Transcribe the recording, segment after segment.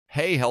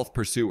Hey health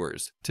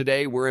pursuers!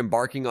 Today we're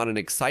embarking on an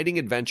exciting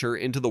adventure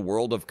into the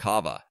world of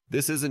Kava.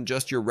 This isn't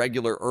just your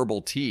regular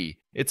herbal tea,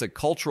 it's a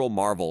cultural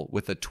marvel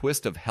with a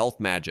twist of health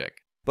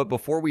magic. But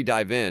before we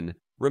dive in,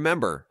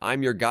 remember,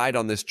 I'm your guide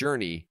on this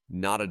journey,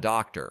 not a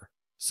doctor.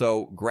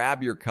 So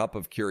grab your cup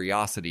of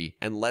curiosity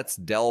and let's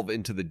delve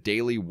into the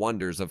daily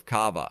wonders of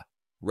Kava.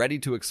 Ready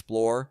to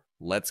explore?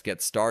 Let's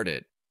get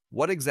started.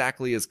 What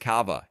exactly is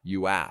Kava,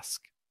 you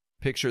ask?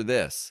 Picture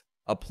this.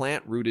 A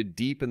plant rooted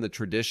deep in the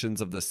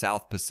traditions of the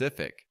South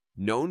Pacific,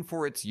 known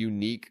for its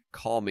unique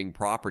calming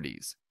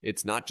properties.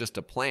 It's not just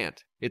a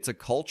plant, it's a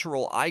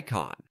cultural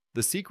icon.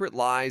 The secret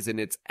lies in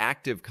its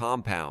active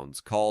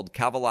compounds called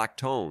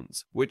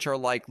cavalactones, which are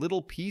like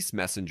little peace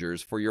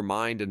messengers for your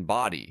mind and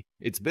body.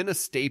 It's been a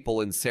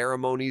staple in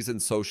ceremonies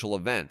and social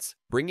events,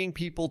 bringing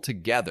people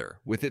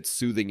together with its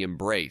soothing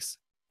embrace.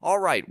 All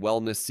right,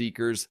 wellness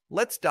seekers,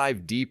 let's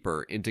dive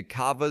deeper into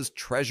Kava's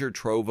treasure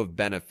trove of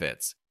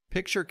benefits.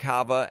 Picture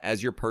Kava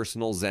as your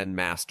personal Zen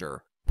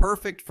master,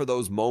 perfect for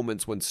those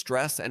moments when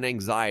stress and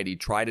anxiety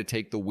try to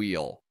take the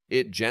wheel.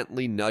 It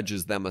gently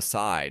nudges them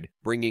aside,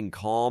 bringing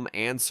calm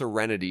and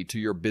serenity to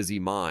your busy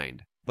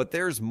mind. But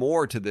there's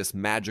more to this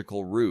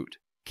magical root.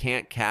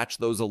 Can't catch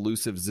those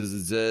elusive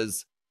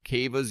zzz.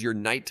 Kava's your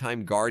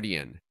nighttime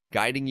guardian,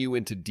 guiding you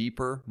into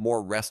deeper,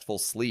 more restful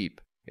sleep.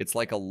 It's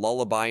like a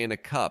lullaby in a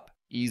cup,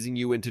 easing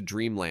you into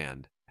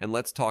dreamland. And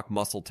let's talk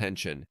muscle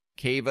tension.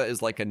 Kava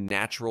is like a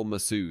natural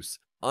masseuse,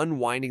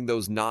 unwinding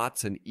those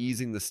knots and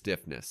easing the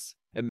stiffness.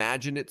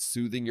 Imagine it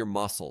soothing your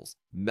muscles,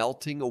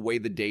 melting away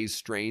the day's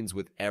strains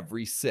with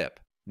every sip.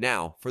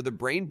 Now, for the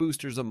brain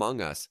boosters among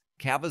us,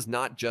 Kava's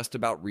not just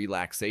about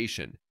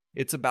relaxation.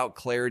 It's about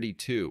clarity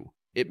too.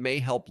 It may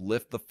help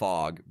lift the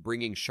fog,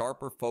 bringing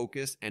sharper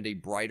focus and a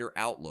brighter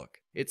outlook.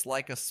 It's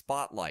like a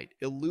spotlight,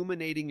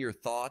 illuminating your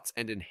thoughts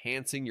and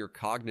enhancing your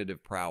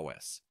cognitive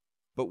prowess.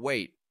 But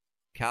wait,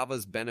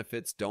 Kava's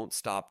benefits don't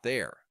stop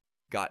there.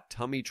 Got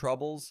tummy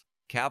troubles?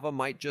 Kava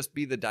might just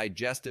be the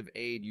digestive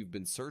aid you've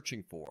been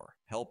searching for,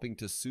 helping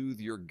to soothe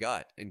your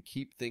gut and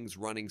keep things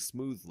running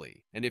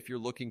smoothly. And if you're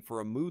looking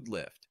for a mood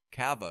lift,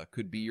 Kava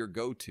could be your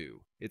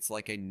go-to. It's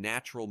like a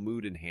natural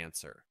mood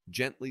enhancer,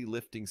 gently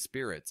lifting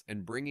spirits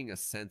and bringing a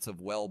sense of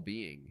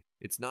well-being.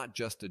 It's not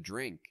just a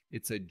drink,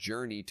 it's a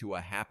journey to a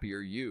happier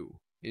you.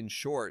 In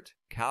short,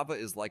 Kava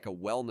is like a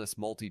wellness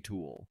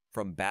multi-tool,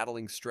 from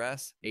battling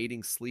stress,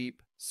 aiding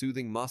sleep,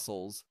 soothing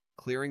muscles,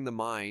 clearing the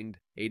mind,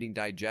 aiding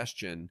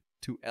digestion,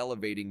 to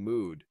elevating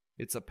mood.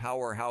 It's a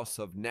powerhouse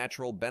of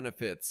natural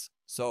benefits.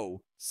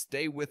 So,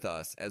 stay with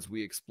us as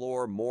we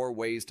explore more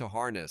ways to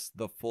harness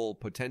the full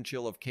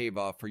potential of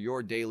Kava for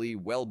your daily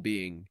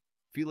well-being.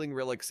 Feeling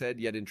relaxed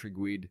yet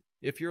intrigued?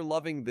 If you're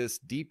loving this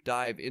deep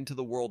dive into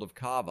the world of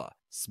Kava,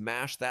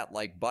 smash that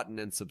like button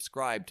and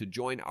subscribe to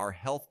join our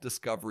health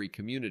discovery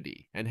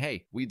community. And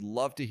hey, we'd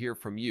love to hear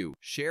from you.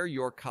 Share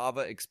your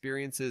Kava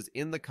experiences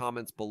in the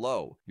comments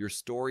below. Your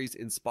stories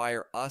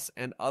inspire us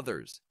and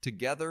others.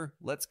 Together,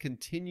 let's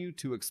continue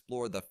to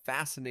explore the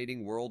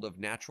fascinating world of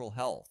natural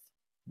health.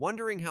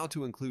 Wondering how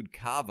to include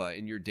Kava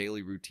in your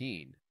daily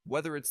routine?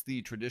 Whether it's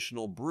the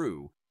traditional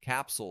brew,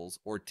 capsules,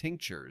 or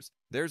tinctures,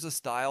 there's a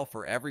style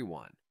for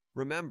everyone.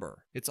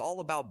 Remember, it's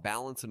all about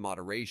balance and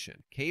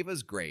moderation.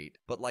 Kava's great,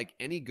 but like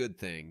any good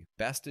thing,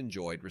 best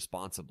enjoyed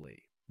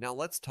responsibly. Now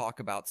let's talk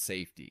about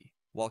safety.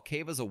 While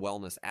Kava's a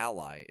wellness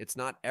ally, it's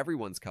not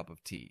everyone's cup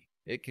of tea.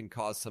 It can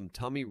cause some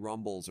tummy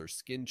rumbles or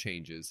skin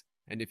changes,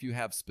 and if you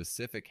have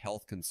specific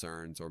health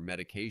concerns or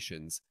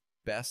medications,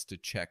 best to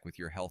check with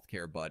your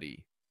healthcare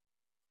buddy.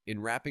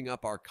 In wrapping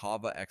up our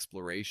Kava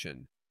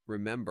exploration,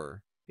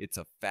 remember, it's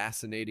a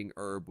fascinating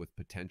herb with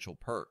potential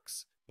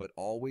perks. But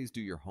always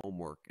do your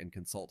homework and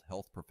consult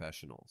health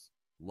professionals.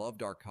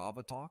 Loved our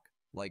Kava talk?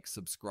 Like,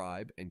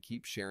 subscribe, and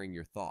keep sharing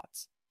your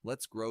thoughts.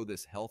 Let's grow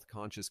this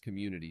health-conscious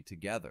community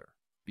together.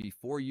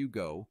 Before you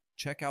go,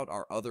 check out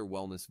our other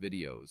wellness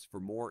videos for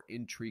more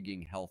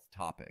intriguing health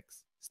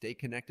topics. Stay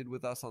connected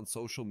with us on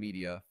social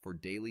media for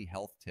daily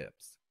health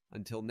tips.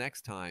 Until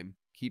next time,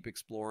 keep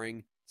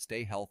exploring,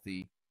 stay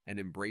healthy, and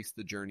embrace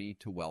the journey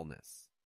to wellness.